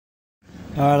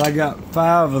Alright, I got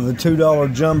 5 of the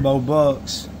 $2 jumbo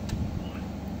bucks.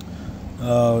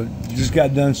 Just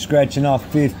got done scratching off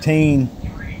 15.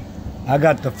 I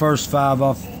got the first 5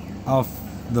 off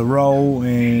the roll,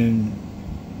 and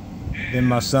then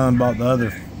my son bought the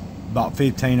other, bought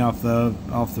 15 off the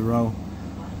roll.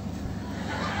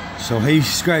 So he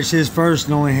scratched his first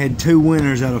and only had 2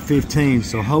 winners out of 15.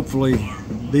 So hopefully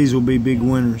these will be big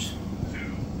winners.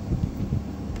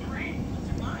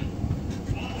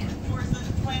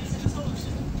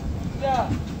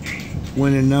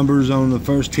 Winning numbers on the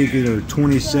first ticket are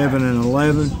 27 and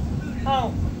 11.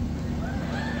 Oh.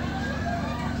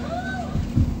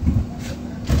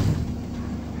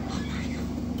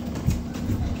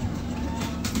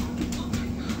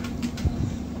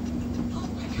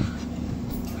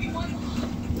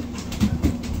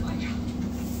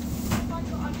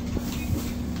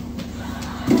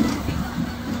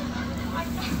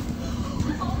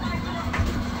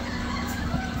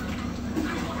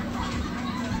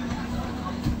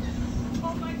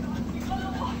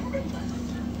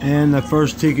 And the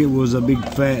first ticket was a big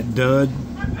fat dud.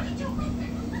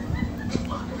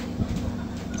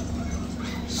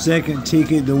 Second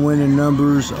ticket, the winning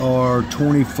numbers are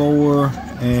 24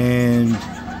 and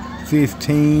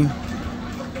 15.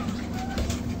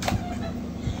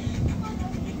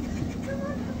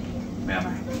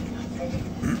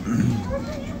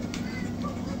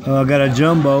 I got a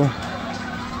jumbo.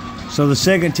 So the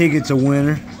second ticket's a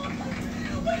winner.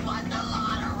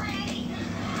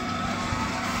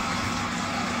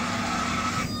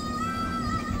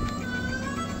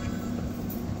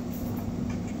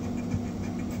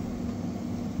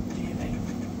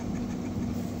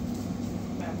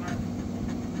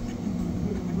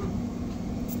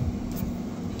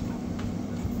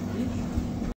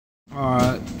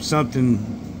 Alright, something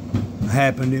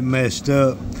happened, it messed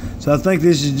up. So I think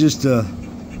this is just a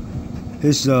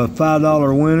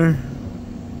 $5 winner.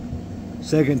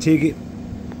 Second ticket.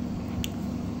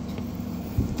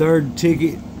 Third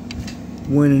ticket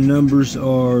winning numbers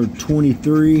are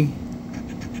 23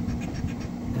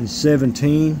 and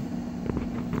 17.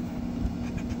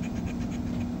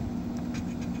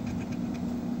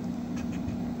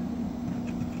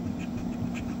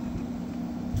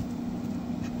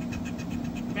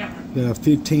 Got a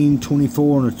 15,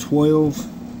 24, and a 12,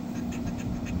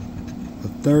 a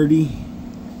 30,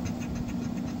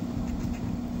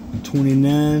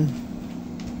 29,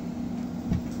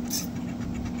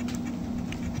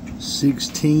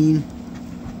 16,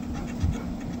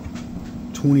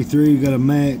 23, got a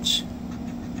match,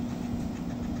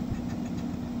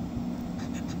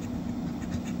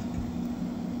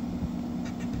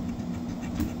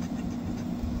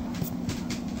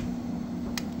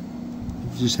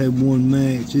 just had one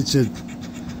match. It's a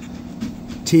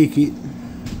ticket.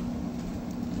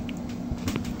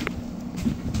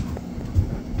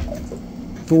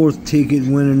 Fourth ticket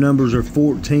winning numbers are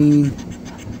 14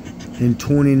 and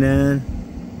 29.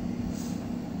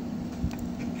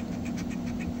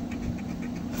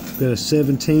 Got a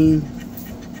 17,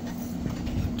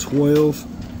 a 12,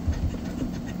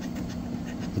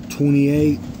 a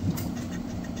 28,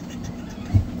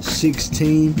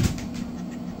 16,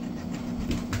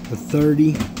 a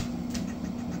 30,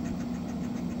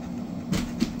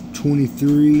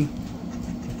 23,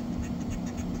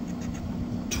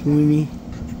 20,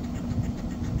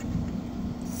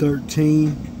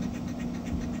 13,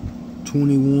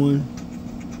 21,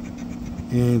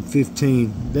 and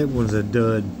 15. That one's a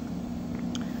dud.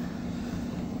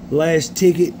 Last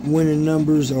ticket winning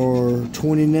numbers are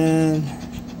 29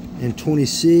 and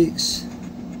 26.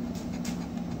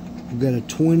 We've got a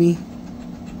 20,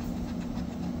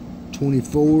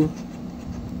 24,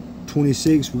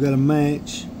 26, we got a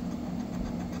match.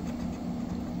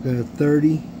 Got a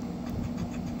 30,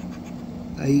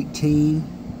 18,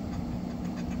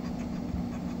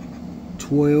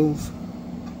 12,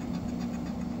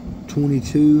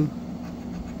 22,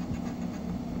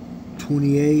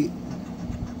 28,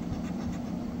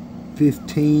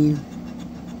 15,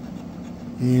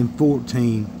 and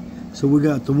 14. So we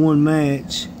got the one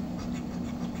match.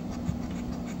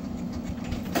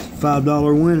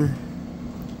 $5 winner.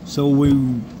 So we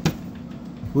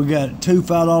got 2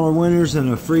 $5 winners and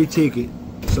a free ticket.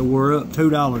 So we're up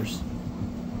 $2.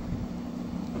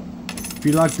 If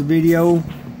you like the video,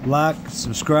 like,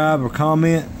 subscribe, or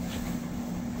comment.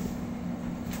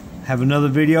 Have another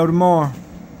video tomorrow.